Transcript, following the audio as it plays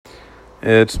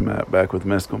It's Matt back with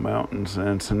Mystical Mountains,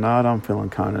 and tonight I'm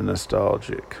feeling kind of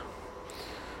nostalgic.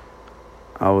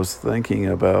 I was thinking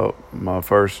about my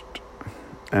first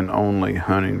and only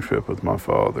hunting trip with my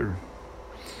father.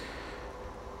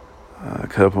 A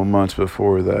couple months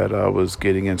before that, I was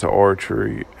getting into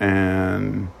archery,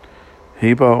 and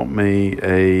he bought me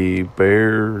a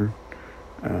Bear,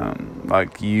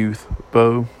 youth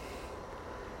bow,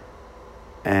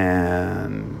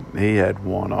 and he had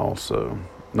one also.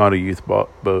 Not a youth bow,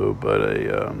 but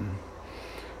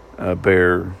a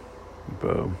Bear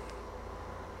bow.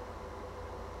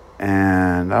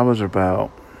 And I was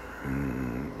about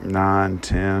 9,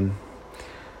 10,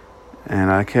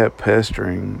 and I kept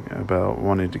pestering about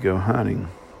wanting to go hunting.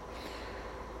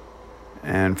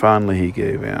 And finally he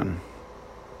gave in.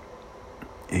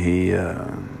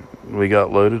 We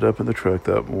got loaded up in the truck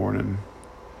that morning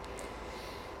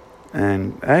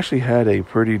and actually had a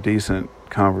pretty decent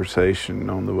conversation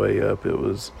on the way up. It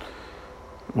was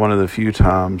one of the few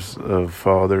times of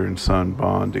father and son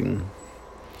bonding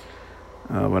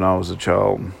when I was a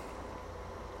child.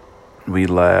 We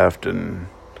laughed and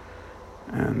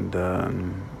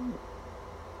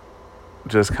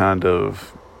just kind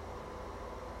of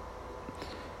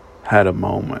had a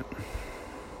moment.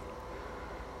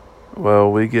 Well,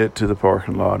 we get to the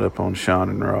parking lot up on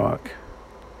Shining Rock,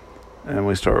 and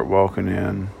we start walking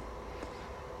in,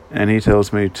 and he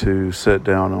tells me to sit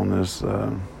down on this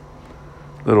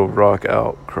little rock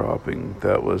outcropping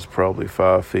that was probably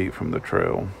 5 feet from the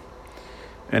trail,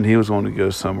 and he was going to go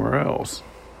somewhere else.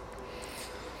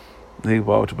 He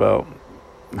walked about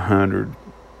 100,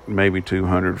 maybe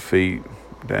 200 feet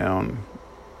down,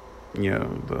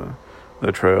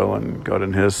 the trail, and got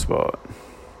in his spot.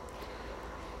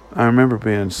 I remember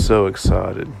being so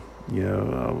excited.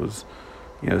 I was,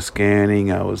 scanning,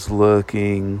 I was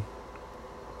looking,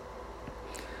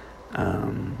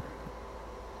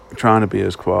 trying to be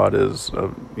as quiet as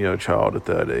a child at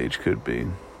that age could be.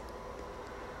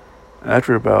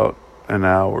 After about an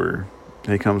hour,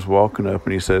 he comes walking up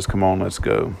and he says, "Come on, let's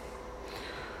go."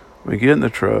 We get in the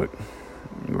truck,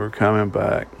 we're coming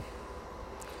back,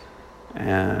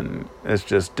 and it's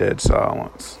just dead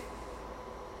silence.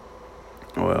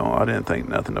 Well, I didn't think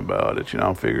nothing about it.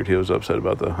 I figured he was upset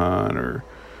about the hunt or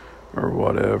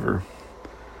whatever.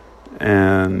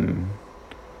 And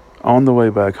on the way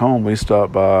back home, we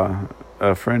stopped by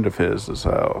a friend of his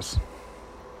house.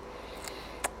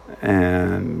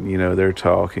 And, they're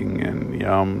talking, and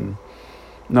I'm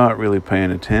not really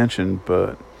paying attention,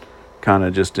 but kind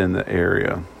of just in the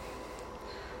area.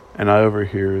 And I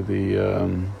overhear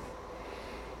him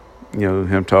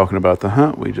talking about the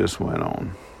hunt we just went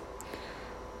on.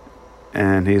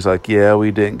 And he's like, "Yeah,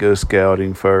 we didn't go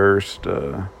scouting first.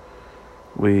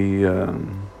 We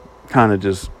kind of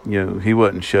just, he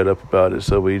wasn't shut up about it,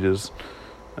 so we just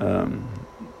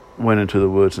went into the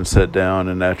woods and sat down.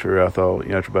 And after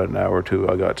about an hour or two,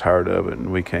 I got tired of it,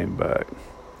 and we came back,"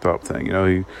 type thing.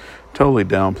 He totally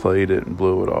downplayed it and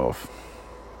blew it off.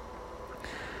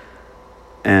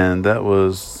 And that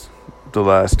was the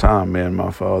last time me and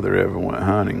my father ever went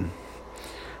hunting.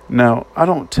 Now, I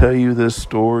don't tell you this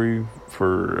story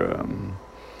for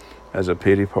as a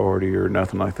pity party or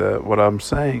nothing like that. What I'm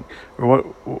saying,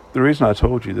 the reason I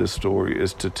told you this story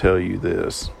is to tell you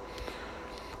this.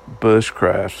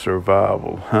 Bushcraft,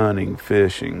 survival, hunting,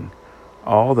 fishing,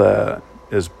 all that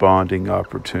is bonding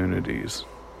opportunities.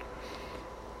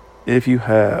 If you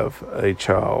have a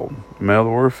child, male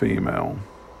or female,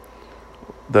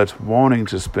 that's wanting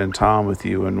to spend time with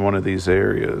you in one of these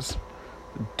areas,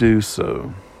 do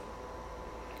so.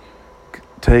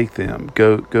 Take them,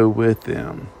 go with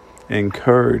them,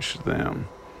 encourage them,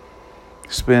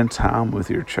 spend time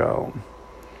with your child.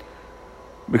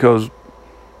 Because,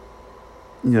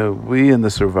 we in the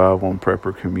survival and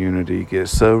prepper community get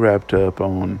so wrapped up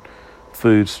on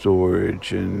food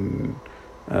storage and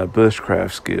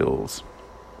bushcraft skills,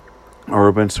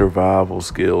 urban survival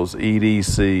skills,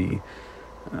 EDC,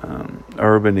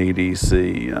 urban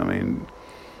EDC.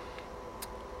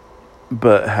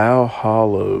 But how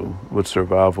hollow would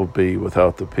survival be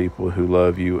without the people who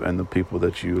love you and the people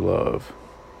that you love?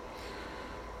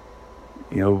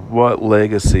 What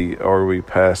legacy are we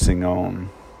passing on?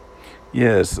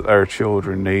 Yes, our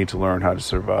children need to learn how to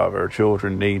survive. Our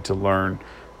children need to learn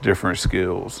different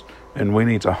skills. And we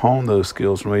need to hone those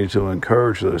skills, and we need to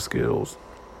encourage those skills.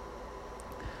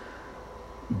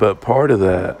 But part of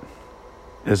that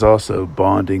is also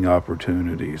bonding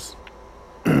opportunities.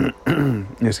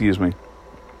 Excuse me.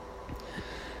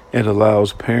 It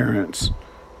allows parents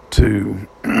to,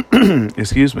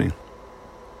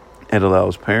 It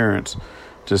allows parents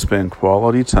to spend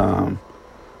quality time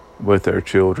with their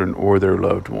children or their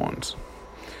loved ones.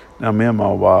 Now, me and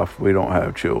my wife, we don't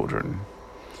have children,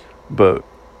 but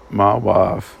my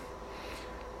wife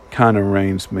kind of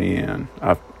reins me in.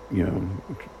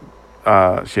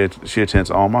 She attends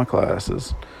all my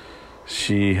classes.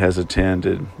 She has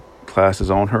attended classes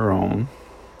on her own.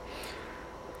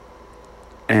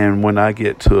 And when I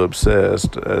get too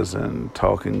obsessed, as in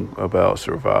talking about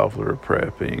survival or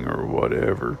prepping or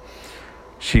whatever,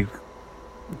 she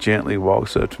gently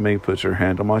walks up to me, puts her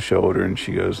hand on my shoulder, and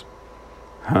she goes,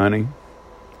 "Honey,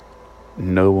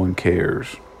 no one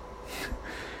cares."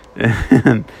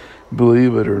 And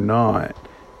believe it or not,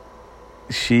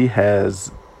 she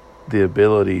has the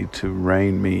ability to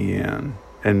rein me in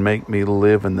and make me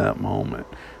live in that moment,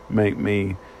 make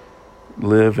me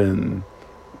live in,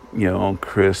 on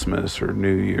Christmas or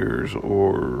New Year's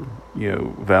or,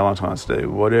 Valentine's Day,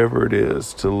 whatever it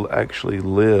is, to actually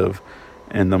live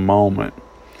in the moment.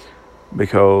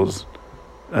 Because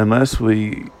unless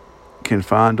we can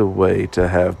find a way to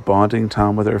have bonding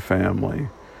time with our family,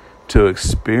 to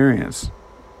experience,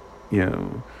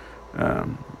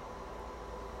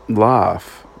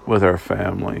 life with our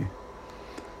family,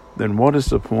 then what is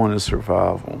the point of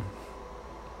survival?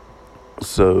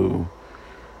 So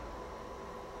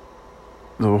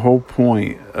the whole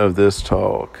point of this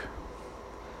talk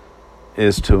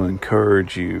is to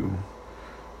encourage you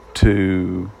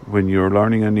to, when you're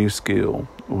learning a new skill,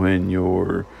 when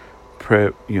you're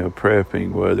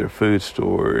prepping, whether food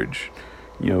storage,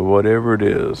 whatever it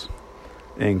is,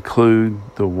 include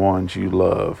the ones you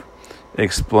love.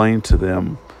 Explain to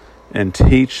them and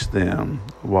teach them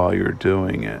while you're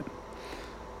doing it.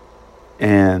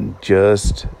 And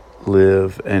just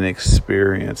live and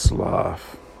experience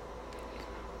life.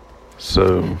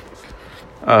 So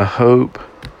I hope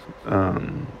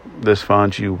this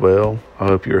finds you well. I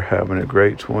hope you're having a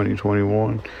great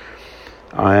 2021.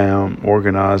 I am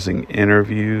organizing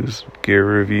interviews, gear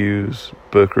reviews,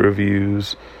 book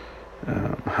reviews,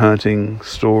 hunting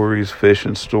stories,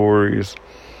 fishing stories,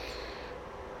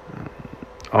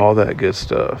 all that good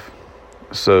stuff.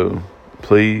 So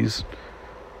please,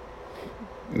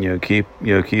 keep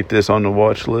this on the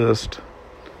watch list,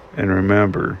 and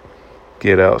remember,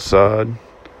 get outside,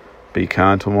 be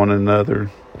kind to one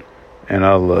another, and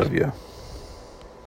I love you.